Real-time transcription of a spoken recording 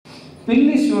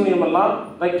பில்லி சூனியம் எல்லாம்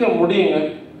வைக்க முடியுங்க,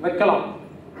 வைக்கலாம்.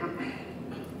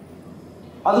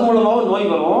 அது மூலமாக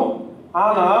நோய் வரும்.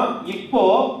 ஆனா இப்போ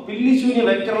பில்லி சூனியம்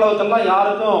வைக்கிற அளவுக்கெல்லாம்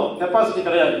யாருக்கும் கெப்பாசிட்டி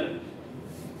கிடையாது.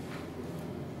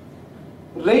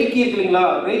 ரேக்கி இருக்கு இல்லைங்களா,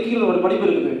 ரேக்கியில் ஒரு படிப்பு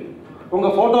இருக்குது. உங்க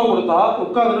போட்டோ கொடுத்தா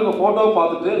உட்கார்ந்து உங்க போட்டோவை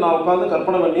பார்த்துட்டு நான் உட்கார்ந்து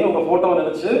கற்பனை பண்ணி உங்க போட்டோவை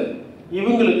நினைச்சு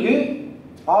இவங்களுக்கு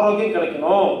ஆரோக்கியம்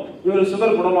கிடைக்கணும், இவங்களுக்கு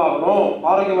சுகர் குணமாகணும்,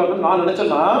 ஆரோக்கியமாக இருக்கணும் நான்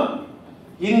நினைச்சேன்னா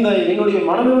இந்த என்னுடைய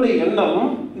மனதினுடைய எண்ணம்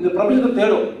இந்த பிரபஞ்சத்தை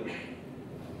தேடும்.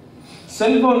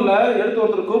 செல்போன்ல எடுத்து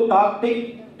ஒருத்தர் கூப்பிட்டா tick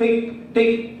tick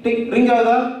tick tick ring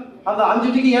ஆகுதா? அந்த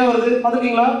 5 டிக் ஏன் வருது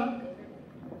பார்த்துருக்கீங்களா?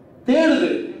 தேடுது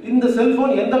இந்த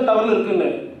செல்போன் எந்த டவர்ல இருக்குன்னு.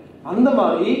 அந்த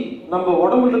மாதிரி நம்ம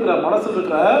உடம்புல இருக்கிற மனசுல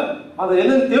இருக்கிற அதை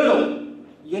எது தேடும்.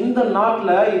 எந்த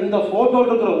நாட்டுல இந்த போட்டோ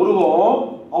இருக்கிற உருவம்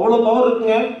அவ்வளவு பவர்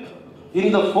இருக்குங்க,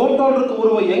 இந்த போட்டோ இருக்கிற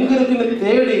உருவம் எங்க இருக்குன்னு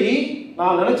தேடி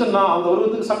நான் நினைச்சேன்னா அந்த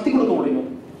உருவத்துக்கு சக்தி கொடுக்க முடியும்.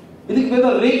 இதுக்கு பேர்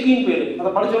தான் ரேக்கின்னு பேரு, அதை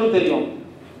படிச்சவங்களுக்கு தெரியும்.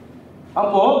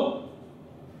 அப்போ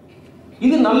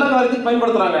இது நல்ல காரியத்துக்கு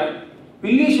பயன்படுத்துறாங்க.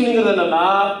 பில்லி சூனியங்கிறது என்னன்னா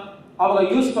அவங்க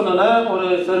யூஸ் பண்ணன ஒரு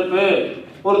செருப்பு,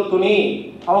 ஒரு துணி,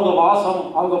 அவங்க வாசம்,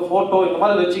 அவங்க போட்டோ இந்த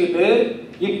மாதிரி வச்சுக்கிட்டு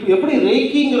எப்படி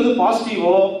ரேக்கிங்கிறது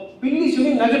பாசிட்டிவோ பில்லி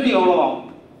சூனியம் நெகட்டிவ், அவ்வளவுதான்.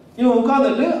 இவன்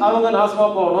உட்கார்ந்துட்டு அவங்க நாசமா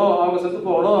போகணும், அவங்க செத்து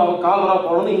போகணும், அவங்க கால்வரா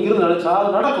போகணும்னு இங்கிருந்து நினைச்சா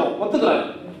அது நடக்கும், ஒத்துக்கிறேன்.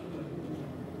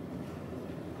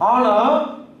 ஆனா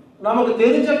நமக்கு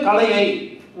தெரிஞ்ச கலையை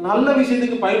நல்ல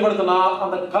விஷயத்துக்கு பயன்படுத்தினா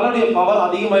அந்த கலையுடைய பவர்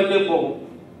அதிகமாயிட்டே போகும்.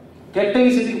 கெட்ட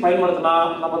விஷயத்துக்கு பயன்படுத்தினா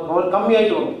நமக்கு பவர்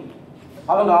கம்மியாயிட்டு வரும்.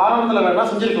 அவங்க ஆரம்பத்தில் வேணா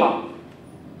செஞ்சிருக்கலாம்.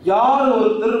 யார்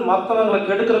ஒருத்தர் மற்றவங்களை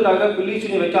கெடுக்கிறதுக்காக பில்லி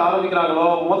சூனியம் வைக்க ஆரம்பிக்கிறாங்களோ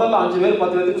முதல்ல 5 பேர்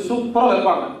 10 பேருக்கு சூப்பரா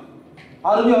வைப்பாங்க,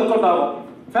 அருமையா ஒர்க் அவுட் ஆகும்,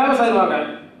 ஃபேமஸ் ஆயிடுவாங்க.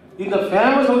 இந்த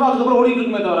ஃபேமஸ் வந்து அதுக்கப்புறம் ஓடிட்டு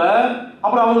இருக்குமே தவிர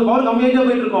அப்புறம் அவங்களுக்கு பவர் கம்மியாயிட்டே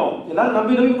போயிட்டு இருக்கும். எல்லாரும்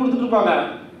நம்பி நம்பி கொடுத்துட்டு இருப்பாங்க.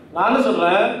 நானும்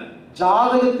சொல்றேன்,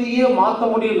 ஜாதகத்தையே மாற்ற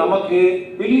முடியும் நமக்கு.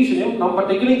 பில்லி சூனியம் நம்ம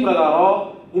டெக்னிக் பிரகாரம்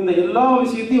இந்த எல்லா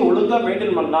விஷயத்தையும் ஒழுங்கா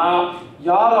மெயின்டைன் பண்ணா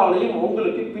யாராலையும்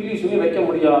உங்களுக்கு பில்லி சூனியம் வைக்க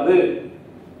முடியாது.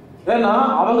 ஏன்னா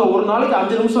அவங்க ஒரு நாளைக்கு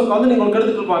 5 நிமிஷம் உட்காந்து நீங்க உங்களுக்கு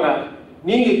எடுத்துட்டு இருப்பாங்க.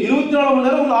 நீங்க 24 மணி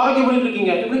நேரம் உங்களுக்கு ஆரோக்கியம் பண்ணிட்டு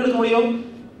இருக்கீங்க, எப்படி எடுக்க முடியும்?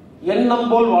 எண்ணம்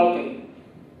போல் வாழ்க்கை.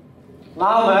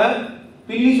 நாம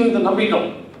பில்லி சூனியத்தை நம்பிட்டோம்.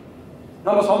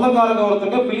 நம்ம சொந்தக்காரங்க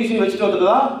ஒருத்தங்க பில்லி சூனியம் வச்சுட்டு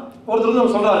வந்துட்டுதா ஒருத்தர்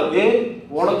நம்ம சொல்றாரு,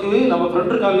 உனக்கு நம்ம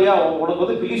ஃப்ரெண்ட் இருக்கா இல்லையா, உனக்கு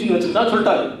வந்து பில்லி சூனியம் வச்சுட்டான்னு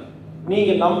சொல்லிட்டாரு.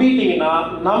 நீங்க நம்பிட்டீங்கன்னா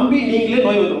நம்பி நீங்களே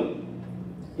நோய் வந்துடும்.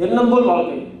 எண்ணம் போல்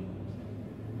வாழ்க்கை.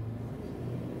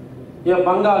 என்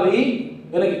பங்காளி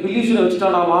எனக்கு பில்லி சூனியம்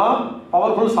வச்சுட்டானாமா,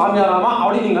 பவர்ஃபுல் சாமியாராமா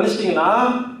அப்படின்னு நீங்க நினைச்சிட்டீங்கன்னா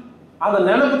அந்த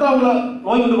நினைப்பு தான் உங்களை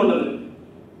நோய் உண்டு பண்ணுறது.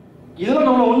 இதெல்லாம்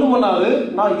நம்மளை ஒன்றும் பண்ணாது.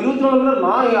 நான் 24 மணி நேரம்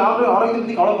நான் என் ஆரோக்கியத்தை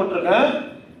பற்றி கவலைப்பட்டிருக்கேன்.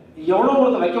 எவ்வளோ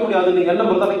ஒருத்த வைக்க முடியாது, நீங்க என்ன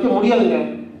பொறுத்த வைக்க முடியாதுங்க.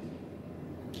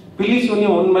 பில்லி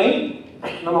சூனியம் உண்மை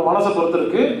நம்ம மனசை பொறுத்து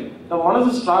இருக்கு. நம்ம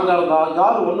மனசு ஸ்ட்ராங்கா இருந்தா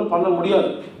யாரும் ஒன்றும் பண்ண முடியாது.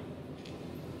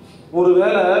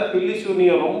 ஒருவேளை பில்லி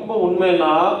சூனியம் ரொம்ப உண்மைன்னா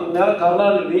இந்நேரம்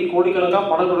கருணாநிதி கோடிக்கணக்காக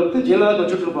பணம் கொடுத்து ஜெயலலிதா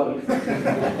வச்சுட்டு இருப்பாரு.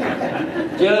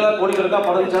 ஜெயலலிதா கோடிக்கணக்காக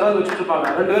பணம் ஜெயலலிதா வச்சுட்டு இருப்பாங்க.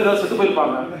 2 பேரும் செத்து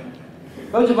போயிருப்பாங்க.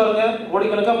 யோசிச்சு பாருங்க,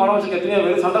 கோடிக்கணக்காக பணம் வச்சுக்க எத்தனையோ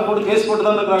பேர் சண்டை போட்டு கேஸ் போட்டு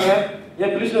தான் இருக்கிறாங்க.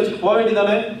 ஏன் பில்லி சூனியம் வச்சுட்டு போக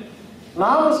வேண்டியதானே?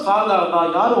 நாம ஸ்ட்ராங்கா இருந்தா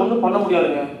யாரும் ஒன்றும் பண்ண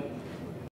முடியாதுங்க.